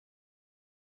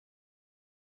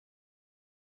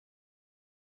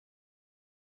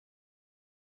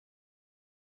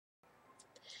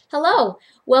Hello,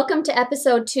 welcome to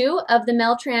episode 2 of the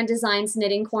Mel-Tran Designs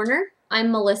Knitting Corner. I'm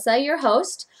Melissa, your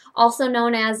host, also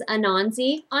known as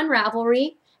Ananzi on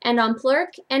Ravelry, and on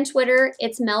Plurk and Twitter,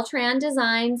 it's Mel-Tran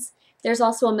Designs. There's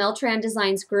also a Mel-Tran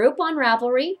Designs group on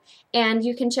Ravelry, and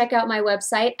you can check out my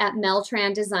website at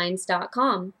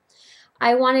meltrandesigns.com.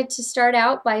 I wanted to start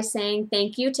out by saying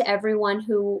thank you to everyone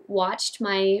who watched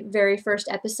my very first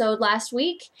episode last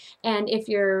week, and if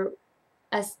you're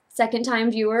a second-time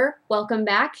viewer, welcome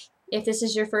back. If this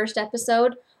is your first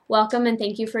episode, welcome and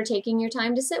thank you for taking your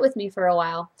time to sit with me for a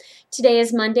while. Today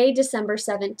is Monday, December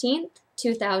 17th,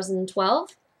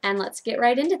 2012, and let's get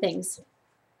right into things.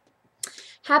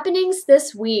 Happenings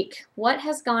this week. What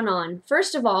has gone on?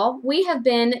 First of all, we have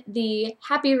been the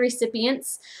happy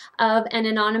recipients of an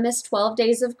anonymous 12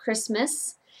 Days of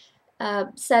Christmas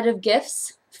set of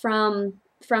gifts from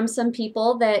some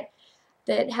people that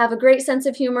have a great sense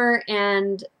of humor,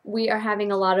 and we are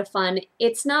having a lot of fun.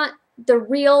 It's not the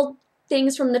real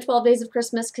things from the 12 Days of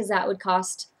Christmas because that would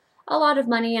cost a lot of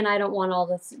money and I don't want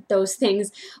all those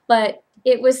things, but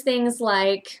it was things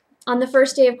like on the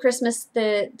first day of Christmas,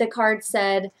 the card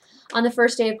said, on the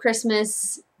first day of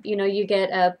Christmas, you know, you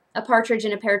get a partridge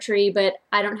in a pear tree, but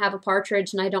I don't have a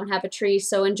partridge and I don't have a tree,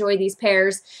 so enjoy these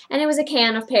pears. And it was a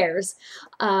can of pears.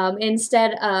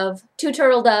 Instead of 2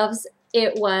 turtle doves,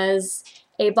 it was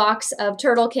a box of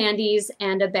turtle candies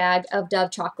and a bag of Dove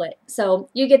chocolate. So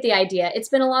you get the idea. It's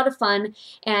been a lot of fun,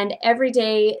 and every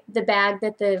day the bag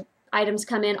that the items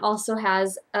come in also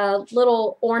has a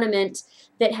little ornament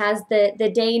that has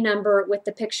the day number with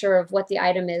the picture of what the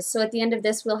item is. So at the end of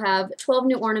this, we'll have 12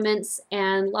 new ornaments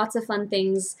and lots of fun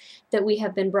things that we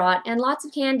have been brought, and lots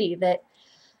of candy that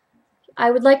I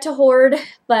would like to hoard,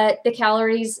 but the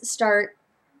calories start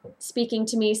speaking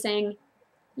to me saying,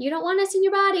 you don't want us in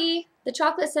your body. The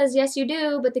chocolate says yes you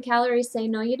do, but the calories say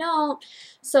no you don't.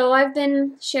 So I've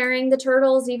been sharing the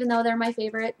turtles even though they're my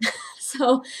favorite.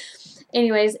 So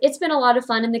anyways, it's been a lot of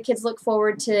fun, and the kids look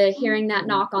forward to hearing that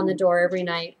knock on the door every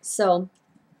night. So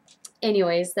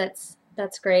anyways, that's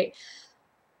great.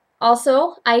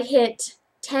 Also, I hit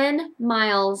 10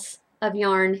 miles of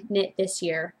yarn knit this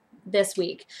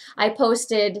week. I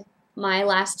posted my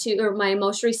my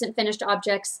most recent finished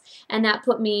objects, and that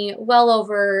put me well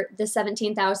over the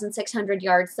 17,600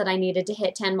 yards that I needed to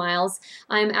hit 10 miles.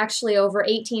 I'm actually over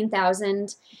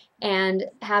 18,000 and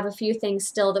have a few things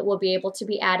still that will be able to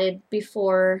be added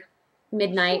before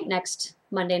midnight next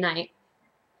Monday night.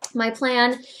 My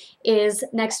plan is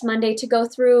next Monday to go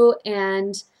through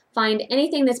and find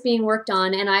anything that's being worked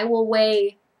on, and I will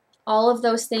weigh all of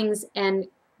those things and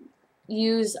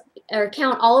use or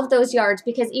count all of those yards,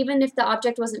 because even if the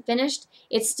object wasn't finished,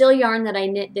 it's still yarn that I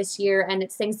knit this year, and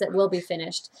it's things that will be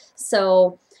finished.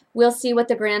 So we'll see what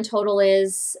the grand total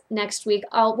is next week.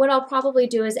 What I'll probably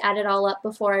do is add it all up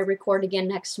before I record again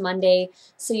next Monday,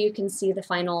 so you can see the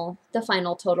final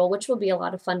total, which will be a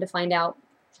lot of fun to find out.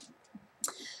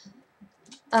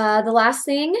 The last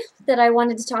thing that I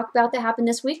wanted to talk about that happened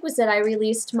this week was that I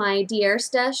released my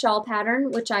Diersta shawl pattern,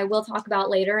 which I will talk about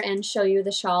later and show you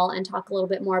the shawl and talk a little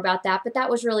bit more about that. But that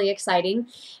was really exciting,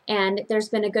 and there's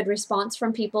been a good response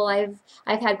from people. I've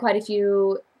had quite a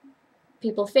few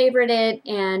people favorite it,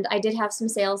 and I did have some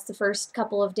sales the first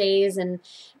couple of days, and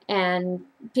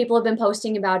people have been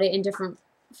posting about it in different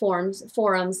forums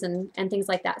and things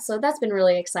like that. So that's been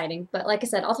really exciting. But like I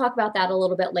said, I'll talk about that a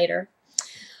little bit later.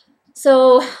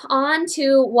 So on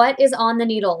to what is on the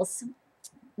needles.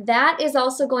 That is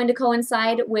also going to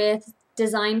coincide with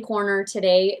Design Corner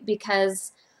today,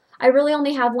 because I really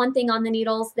only have one thing on the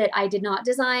needles that I did not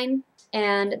design,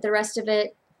 and the rest of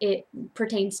it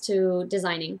pertains to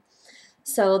designing.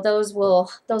 So those will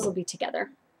be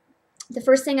together. The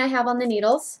first thing I have on the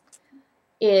needles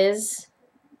is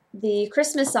the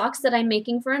Christmas socks that I'm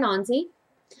making for Ananzi.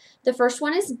 The first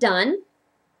one is done.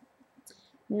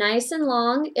 Nice and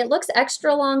long. It looks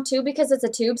extra long too because it's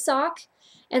a tube sock,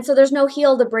 and so there's no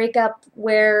heel to break up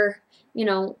where, you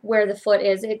know, where the foot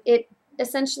is. It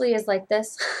essentially is like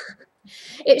this.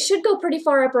 It should go pretty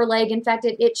far up her leg. In fact,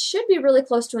 it should be really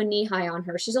close to a knee-high on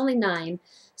her. She's only 9,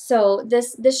 so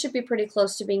this should be pretty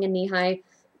close to being a knee-high.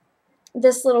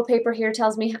 This little paper here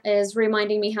is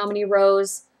reminding me how many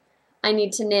rows I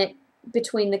need to knit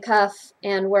between the cuff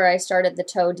and where I started the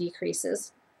toe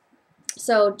decreases.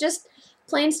 So just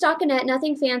plain stockinette,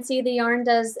 nothing fancy. The yarn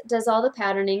does all the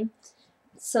patterning.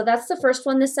 So that's the first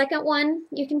one. The second one,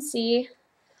 you can see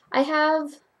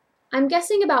I'm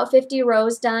guessing about 50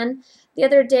 rows done. The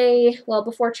other day, well,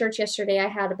 before church yesterday, I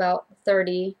had about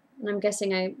 30, and I'm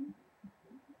guessing I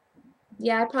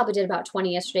probably did about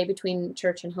 20 yesterday between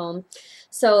church and home.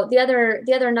 So the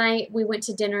other night we went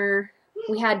to dinner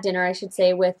we had dinner, I should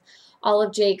say, with all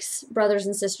of Jake's brothers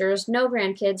and sisters. No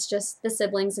grandkids, just the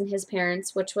siblings and his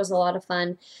parents, which was a lot of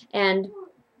fun. And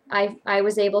I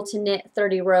was able to knit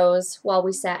 30 rows while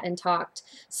we sat and talked.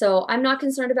 So I'm not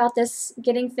concerned about this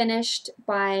getting finished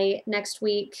by next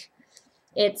week.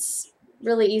 It's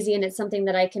really easy, and it's something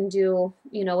that I can do,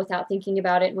 you know, without thinking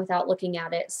about it and without looking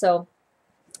at it. So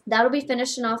that'll be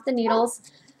finishing off the needles.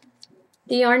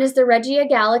 The yarn is the Regia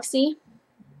Galaxy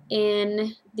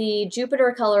in the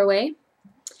Jupiter colorway,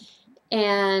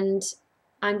 and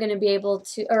I'm going to be able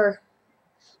to,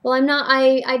 well, I'm not,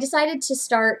 I decided to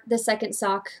start the second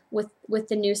sock with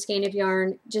the new skein of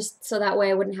yarn, just so that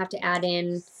way I wouldn't have to add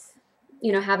in,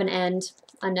 you know, have an end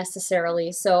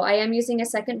unnecessarily. So I am using a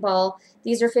second ball.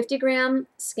 These are 50-gram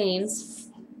skeins.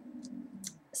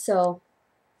 So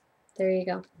there you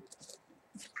go.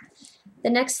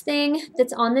 The next thing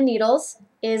that's on the needles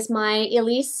is my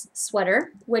Elise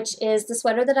sweater, which is the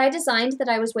sweater that I designed that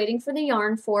I was waiting for the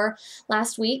yarn for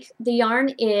last week. The yarn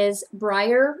is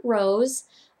Briar Rose,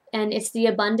 and it's the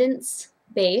Abundance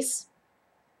base.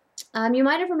 You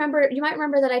might remember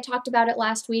that I talked about it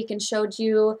last week and showed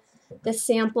you the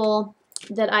sample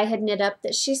that I had knit up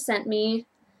that she sent me,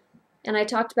 and I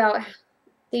talked about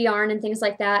the yarn and things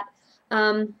like that.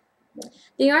 The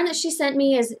yarn that she sent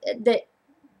me is that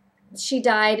she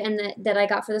dyed and that I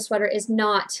got for the sweater is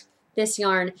not this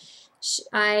yarn.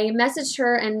 I messaged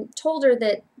her and told her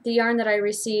that the yarn that I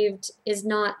received is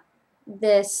not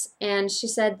this, and she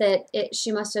said that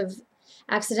she must have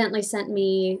accidentally sent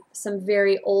me some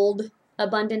very old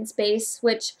Abundance base,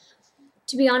 which,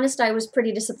 to be honest, I was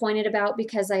pretty disappointed about,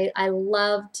 because I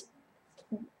loved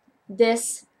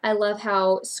this. I love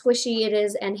how squishy it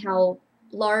is and how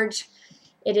large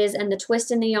it is and the twist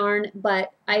in the yarn,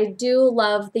 but I do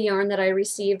love the yarn that I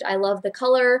received. I love the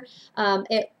color.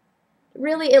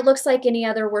 It looks like any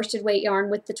other worsted weight yarn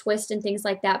with the twist and things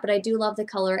like that, but I do love the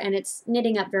color, and it's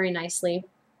knitting up very nicely.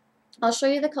 I'll show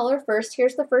you the color first.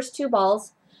 Here's the first 2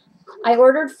 balls. I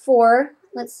ordered 4.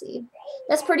 Let's see.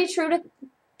 That's pretty true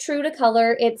to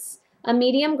color. It's a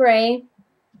medium gray,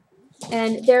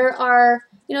 and there are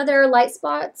light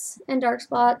spots and dark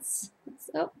spots.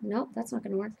 Oh, no, that's not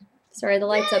going to work. Sorry, the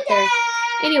light's up there.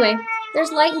 Anyway,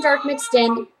 there's light and dark mixed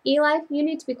in. Eli, you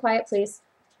need to be quiet, please.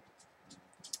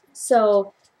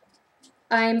 So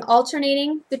I'm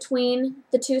alternating between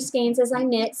the 2 skeins as I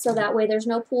knit, so that way there's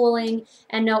no pooling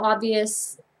and no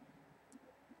obvious,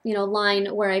 you know, line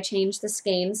where I change the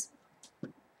skeins.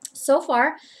 So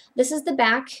far, this is the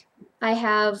back. I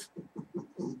have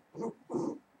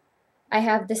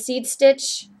the seed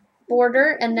stitch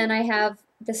border, and then I have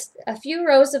a few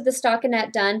rows of the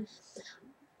stockinette done.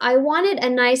 I wanted a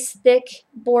nice thick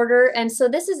border, and so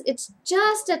it's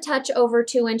just a touch over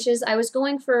 2 inches. I was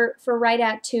going for right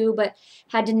at 2, but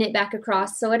had to knit back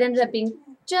across, so it ended up being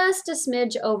just a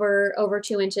smidge over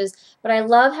 2 inches. But I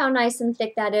love how nice and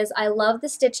thick that is. I love the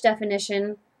stitch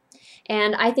definition,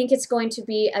 and I think it's going to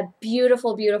be a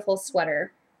beautiful, beautiful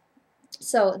sweater.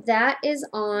 So that is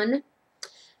on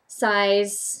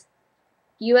size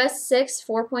US 6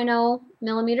 4.0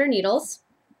 millimeter needles.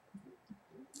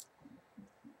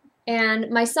 And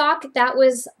my sock, that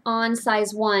was on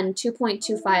size 1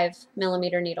 2.25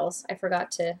 millimeter needles. I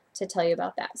forgot to tell you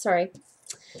about that. Sorry.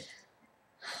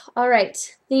 All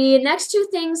right. The next 2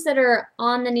 things that are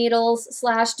on the needles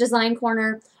 / design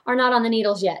corner are not on the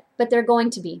needles yet, but they're going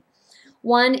to be.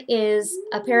 One is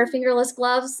a pair of fingerless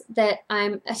gloves that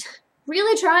I'm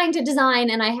really trying to design,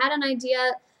 and I had an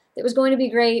idea that was going to be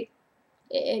great.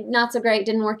 Not so great,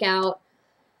 didn't work out.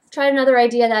 Tried another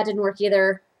idea, that didn't work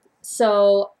either.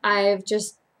 So I've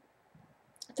just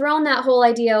thrown that whole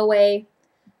idea away.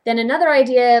 Then another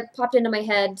idea popped into my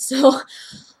head, so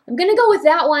I'm gonna go with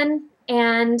that one.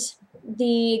 And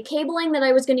the cabling that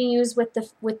I was gonna use with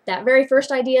that very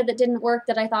first idea that didn't work,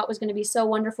 that I thought was gonna be so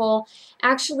wonderful,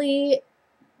 actually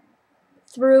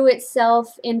threw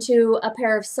itself into a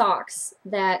pair of socks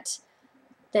that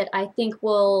I think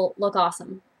will look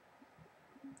awesome.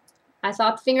 I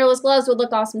thought fingerless gloves would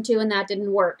look awesome too, and that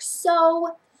didn't work.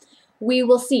 So we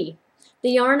will see. The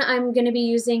yarn I'm going to be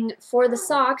using for the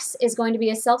socks is going to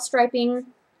be a self-striping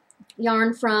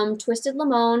yarn from Twisted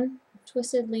Limon.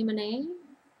 Twisted Limon,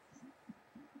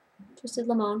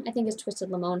 I think it's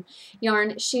Twisted Limon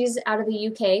yarn. She's out of the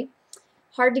UK.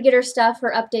 Hard to get her stuff.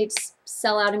 Her updates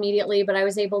sell out immediately, but I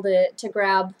was able to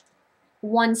grab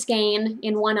 1 skein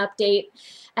in 1 update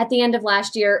at the end of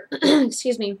last year.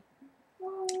 Excuse me.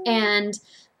 And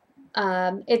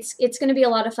it's going to be a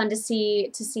lot of fun to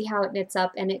see how it knits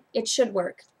up, and it should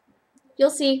work. You'll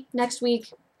see next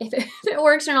week. if it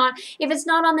works or not. If it's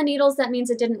not on the needles, that means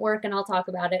it didn't work, and I'll talk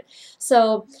about it.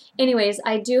 So anyways,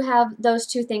 I do have those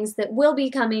two things that will be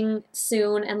coming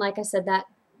soon, and like I said,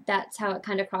 that's how it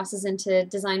kind of crosses into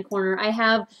Design Corner. I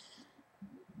have,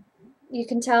 you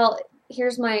can tell,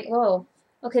 here's my, whoa,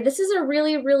 okay, this is a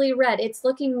really, really red. It's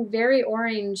looking very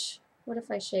orange. What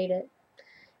if I shade it?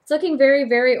 It's looking very,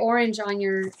 very orange on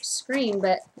your screen,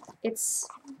 but it's,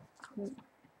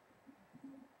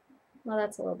 well,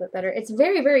 that's a little bit better. It's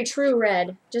very, very true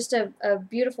red, just a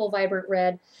beautiful, vibrant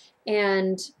red.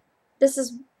 And this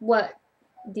is what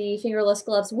the fingerless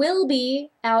gloves will be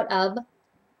out of.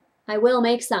 I will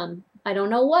make some. I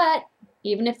don't know what.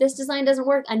 Even if this design doesn't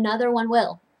work, another one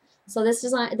will. So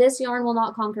this yarn will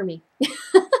not conquer me.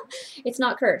 It's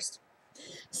not cursed.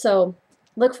 So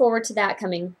look forward to that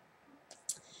coming.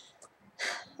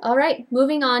 All right,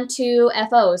 moving on to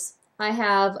FOs. I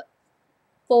have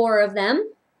 4 of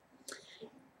them.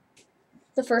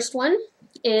 The first one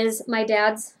is my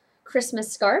dad's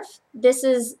Christmas scarf. This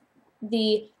is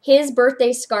his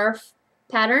birthday scarf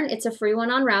pattern. It's a free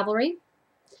one on Ravelry.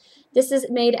 This is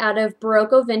made out of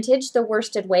Barocco Vintage, the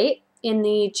worsted weight, in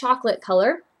the chocolate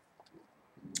color.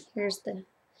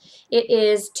 It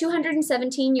is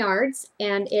 217 yards,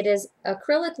 and it is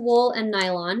acrylic wool and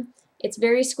nylon. It's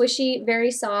very squishy,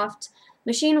 very soft,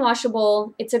 machine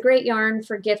washable. It's a great yarn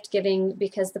for gift giving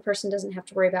because the person doesn't have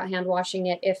to worry about hand washing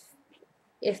it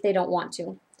if they don't want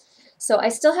to. So I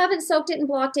still haven't soaked it and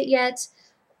blocked it yet.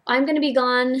 I'm going to be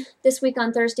gone this week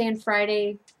on Thursday and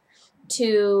Friday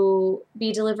to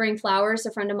be delivering flowers.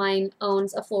 A friend of mine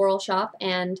owns a floral shop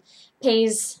and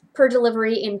pays per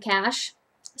delivery in cash.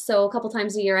 So a couple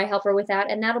times a year I help her with that,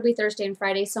 and that'll be Thursday and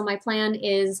Friday. So my plan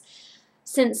is,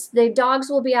 since the dogs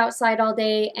will be outside all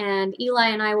day and Eli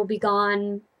and I will be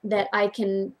gone, that I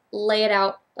can lay it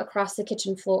out across the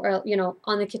kitchen floor, or, you know,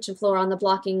 on the kitchen floor on the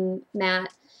blocking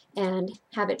mat and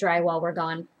have it dry while we're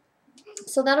gone.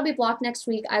 So that'll be blocked next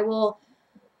week. I'll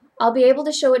be able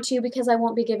to show it to you because I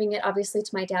won't be giving it obviously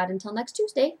to my dad until next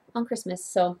Tuesday on Christmas.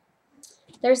 So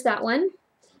there's that one.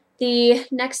 The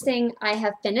next thing I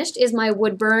have finished is my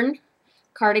Woodburn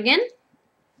cardigan.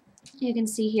 You can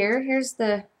see here,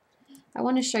 I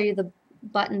want to show you the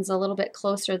buttons a little bit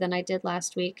closer than I did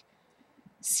last week.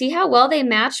 See how well they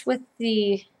match with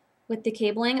the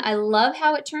cabling? I love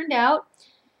how it turned out.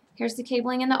 Here's the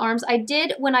cabling in the arms.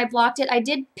 When I blocked it, I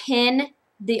did pin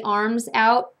the arms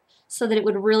out so that it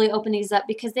would really open these up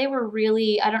because they were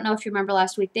really, I don't know if you remember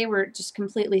last week, they were just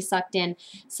completely sucked in.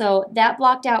 So that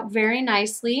blocked out very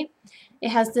nicely. It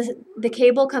has the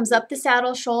cable comes up the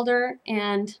saddle shoulder,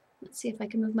 and let's see if I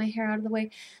can move my hair out of the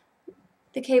way.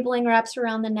 The cabling wraps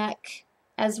around the neck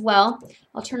as well.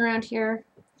 I'll turn around here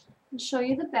and show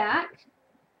you the back.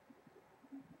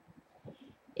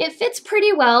 It fits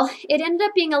pretty well. It ended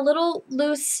up being a little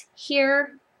loose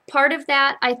here. Part of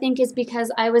that, I think, is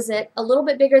because I was at a little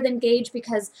bit bigger than gauge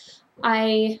because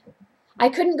I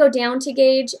couldn't go down to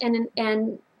gauge,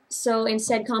 and so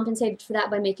instead compensated for that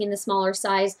by making the smaller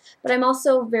size. But I'm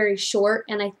also very short,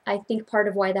 and I think part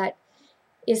of why that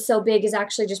is so big is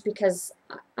actually just because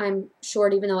I'm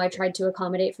short, even though I tried to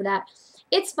accommodate for that.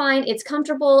 It's fine. It's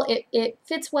comfortable. It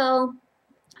fits well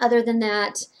other than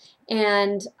that,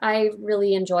 and I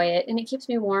really enjoy it, and it keeps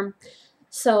me warm.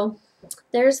 So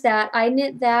there's that. I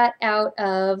knit that out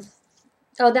of,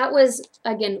 that was,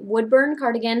 again, Woodburn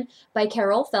cardigan by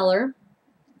Carol Feller.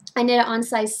 I knit it on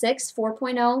size 6,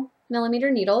 4.0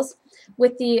 millimeter needles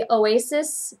with the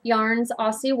Oasis Yarns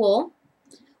Aussie wool,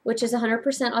 which is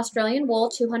 100% Australian wool,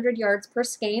 200 yards per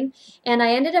skein, and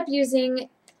I ended up using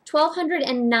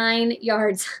 1,209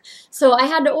 yards. So I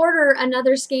had to order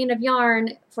another skein of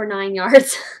yarn for 9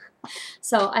 yards.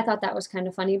 So I thought that was kind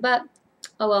of funny, but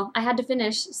oh well, I had to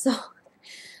finish.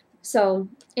 So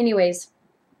anyways,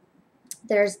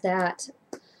 there's that.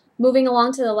 Moving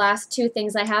along to the last 2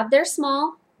 things I have. They're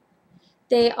small.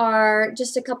 They are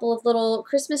just a couple of little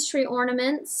Christmas tree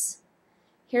ornaments.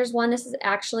 Here's one. This is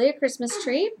actually a Christmas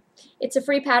tree. It's a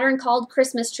free pattern called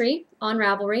Christmas Tree on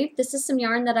Ravelry. This is some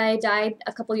yarn that I dyed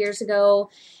a couple years ago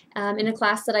in a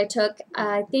class that I took.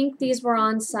 I think these were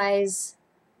on size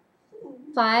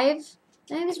 5. I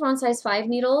think these were on size 5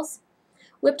 needles.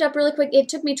 Whipped up really quick. It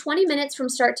took me 20 minutes from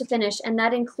start to finish, and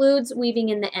that includes weaving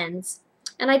in the ends.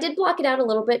 And I did block it out a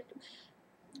little bit.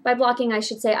 By blocking, I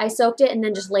should say, I soaked it and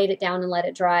then just laid it down and let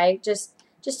it dry, just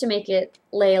to make it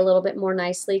lay a little bit more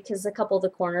nicely, because a couple of the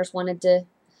corners wanted to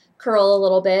curl a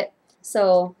little bit.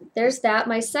 So there's that.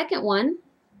 My second one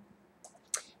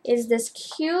is this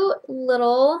cute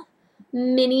little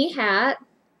mini hat.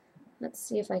 Let's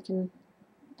see if I can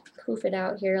poof it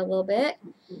out here a little bit.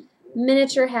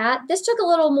 miniature hat. This took a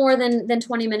little more than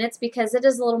 20 minutes because it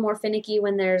is a little more finicky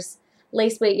when there's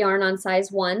lace weight yarn on size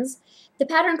 1s. The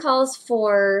pattern calls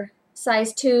for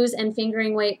size 2s and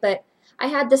fingering weight, but I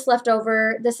had this left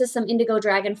over. This is some Indigo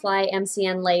Dragonfly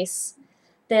MCN lace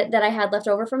that I had left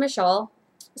over from a shawl.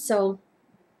 So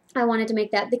I wanted to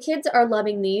make that. The kids are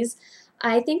loving these.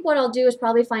 I think what I'll do is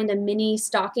probably find a mini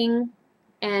stocking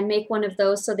and make one of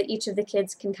those so that each of the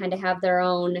kids can kind of have their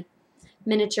own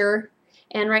miniature.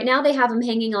 And right now they have them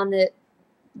hanging on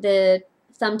the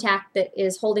thumbtack that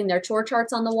is holding their chore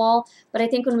charts on the wall. But I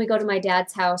think when we go to my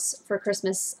dad's house for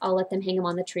Christmas, I'll let them hang them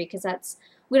on the tree because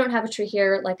we don't have a tree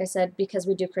here, like I said, because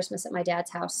we do Christmas at my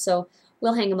dad's house. So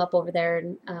we'll hang them up over there,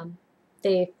 and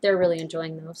they're really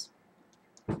enjoying those.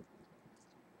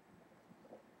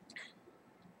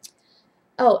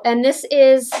 Oh, and this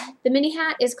is, the mini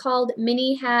hat is called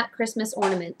Mini Hat Christmas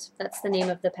Ornament. That's the name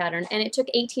of the pattern, and it took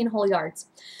 18 whole yards.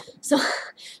 So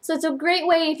it's a great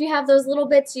way if you have those little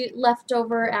bits left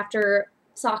over after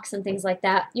socks and things like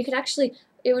that. You could actually,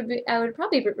 it would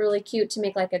probably be really cute to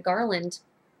make like a garland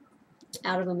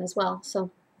out of them as well. So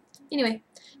anyway,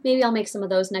 maybe I'll make some of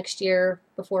those next year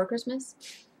before Christmas,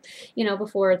 you know,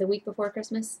 before the week before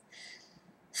Christmas.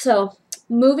 So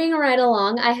moving right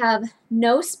along, I have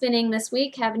no spinning this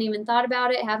week. Haven't even thought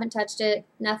about it. Haven't touched it.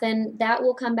 Nothing. That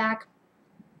will come back,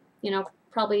 you know,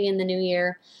 probably in the new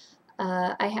year.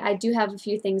 I do have a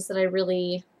few things that I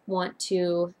really want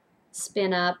to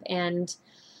spin up, and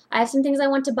I have some things I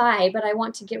want to buy, but I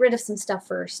want to get rid of some stuff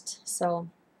first. So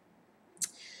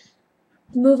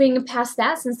moving past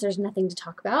that, since there's nothing to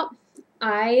talk about,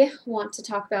 I want to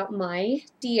talk about my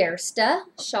Diersta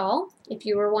shawl. If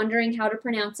you were wondering how to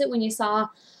pronounce it when you saw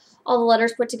all the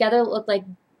letters put together, it looked like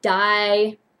Diersti.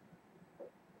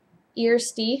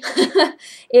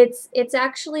 It's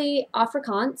actually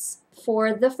Afrikaans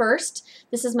for the first.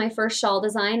 This is my first shawl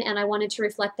design, and I wanted to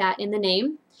reflect that in the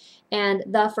name. And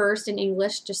the first in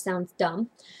English just sounds dumb.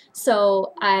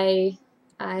 So I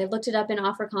looked it up in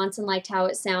Afrikaans and liked how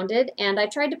it sounded, and I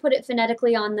tried to put it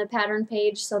phonetically on the pattern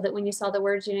page so that when you saw the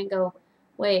words you didn't go,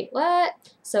 wait, what?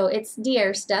 So it's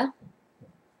Diersta.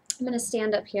 I'm going to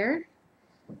stand up here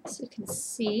so you can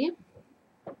see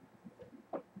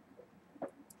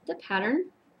the pattern.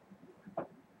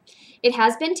 It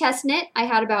has been test knit. I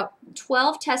had about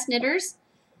 12 test knitters.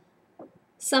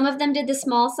 Some of them did the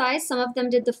small size, some of them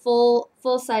did the full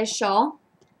size shawl.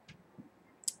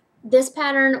 This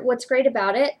pattern, what's great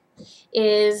about it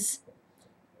is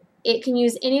it can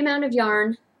use any amount of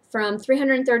yarn from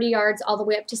 330 yards all the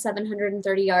way up to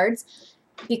 730 yards.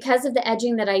 Because of the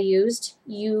edging that I used,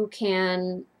 you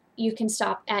can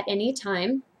stop at any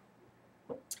time.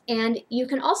 And you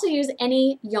can also use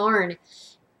any yarn,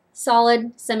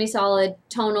 solid, semi-solid,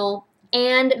 tonal,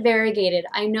 and variegated.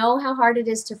 I know how hard it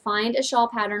is to find a shawl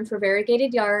pattern for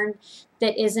variegated yarn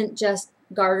that isn't just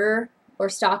garter or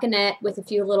stockinette with a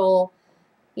few little,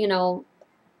 you know,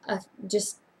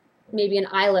 just maybe an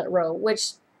eyelet row,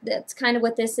 which that's kind of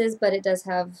what this is, but it does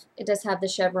have the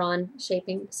chevron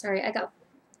shaping. Sorry, I got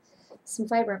some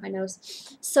fiber on my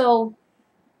nose. So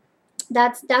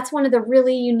that's one of the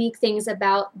really unique things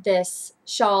about this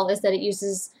shawl, is that it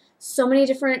uses so many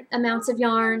different amounts of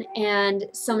yarn and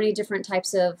so many different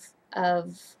types of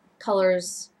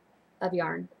colors of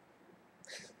yarn.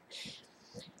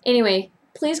 Anyway,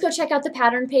 please go check out the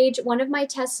pattern page. One of my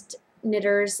test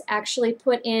knitters actually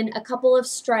put in a couple of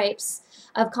stripes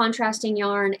of contrasting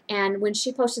yarn, and when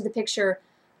she posted the picture,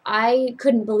 I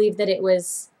couldn't believe that it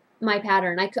was my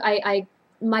pattern.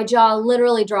 My jaw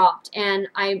literally dropped, and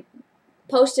I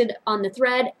posted on the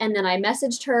thread, and then I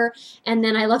messaged her, and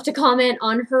then I left a comment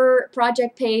on her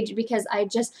project page because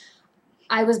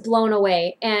I was blown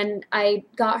away, and I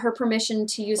got her permission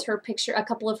to use her picture, a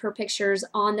couple of her pictures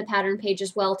on the pattern page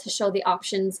as well, to show the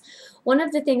options. One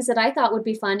of the things that I thought would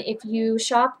be fun, if you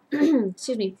shop,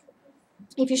 excuse me,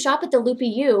 if you shop at the Loopy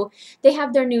U, they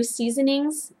have their new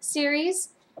seasonings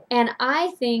series, and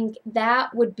I think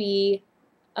that would be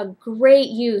a great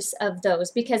use of those,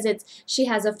 because she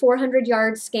has a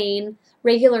 400-yard skein,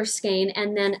 regular skein,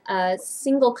 and then a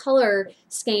single color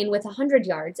skein with 100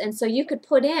 yards. And so you could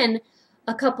put in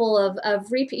a couple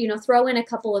of repeat, you know, throw in a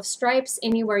couple of stripes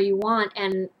anywhere you want,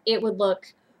 and it would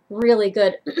look really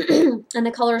good. And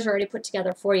the colors are already put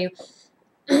together for you.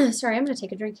 Sorry, I'm going to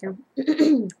take a drink here.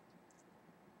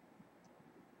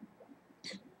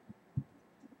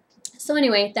 So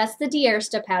anyway, that's the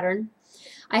Diersta pattern.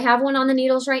 I have one on the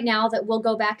needles right now that will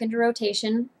go back into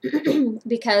rotation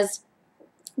because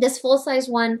this full-size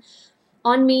one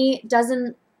on me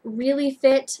doesn't really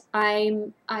fit.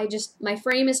 My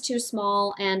frame is too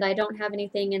small and I don't have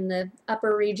anything in the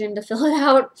upper region to fill it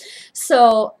out.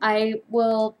 So I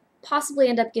will possibly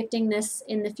end up gifting this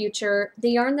in the future. The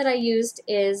yarn that I used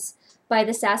is by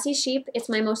the Sassy Sheep. It's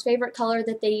my most favorite color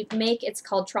that they make. It's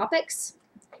called Tropics.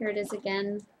 Here it is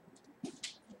again.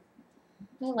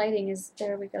 My lighting is,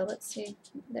 there we go, let's see.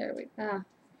 There we go.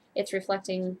 It's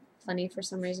reflecting funny for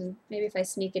some reason. Maybe if I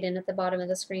sneak it in at the bottom of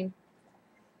the screen.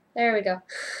 There we go.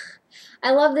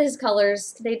 I love these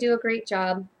colors. They do a great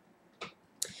job.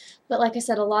 But like I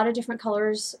said, a lot of different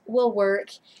colors will work.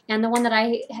 And the one that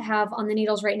I have on the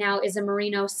needles right now is a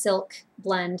merino silk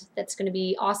blend that's going to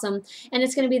be awesome. And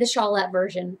it's going to be the shawlette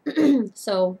version.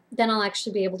 So then I'll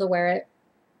actually be able to wear it.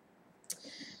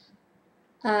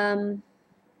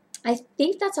 I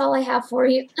think that's all I have for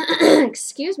you.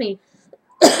 Excuse me.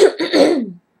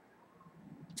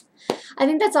 I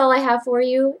think that's all I have for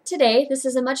you today. This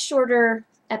is a much shorter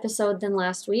episode than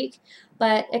last week,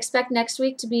 but expect next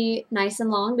week to be nice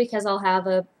and long because I'll have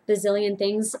a bazillion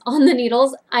things on the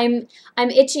needles. I'm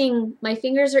itching. My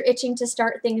fingers are itching to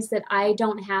start things that I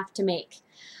don't have to make.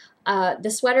 The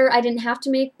sweater I didn't have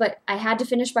to make, but I had to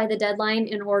finish by the deadline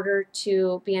in order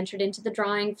to be entered into the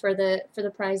drawing for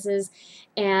the prizes.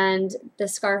 And the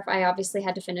scarf I obviously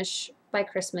had to finish by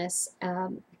Christmas.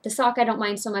 The sock I don't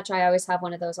mind so much. I always have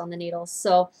one of those on the needles.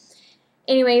 So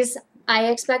anyways, I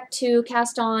expect to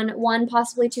cast on 1,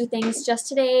 possibly 2 things just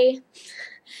today.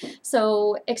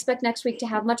 So expect next week to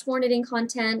have much more knitting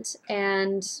content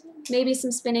and maybe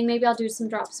some spinning. Maybe I'll do some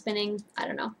drop spinning. I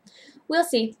don't know. We'll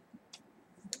see.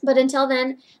 But until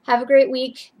then, have a great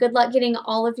week. Good luck getting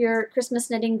all of your Christmas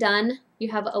knitting done.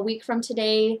 You have a week from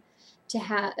today to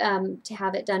have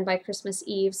it done by Christmas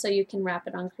Eve, so you can wrap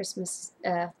it on Christmas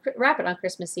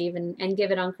Eve and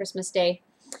give it on Christmas Day.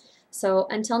 So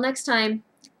until next time,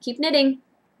 keep knitting.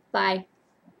 Bye.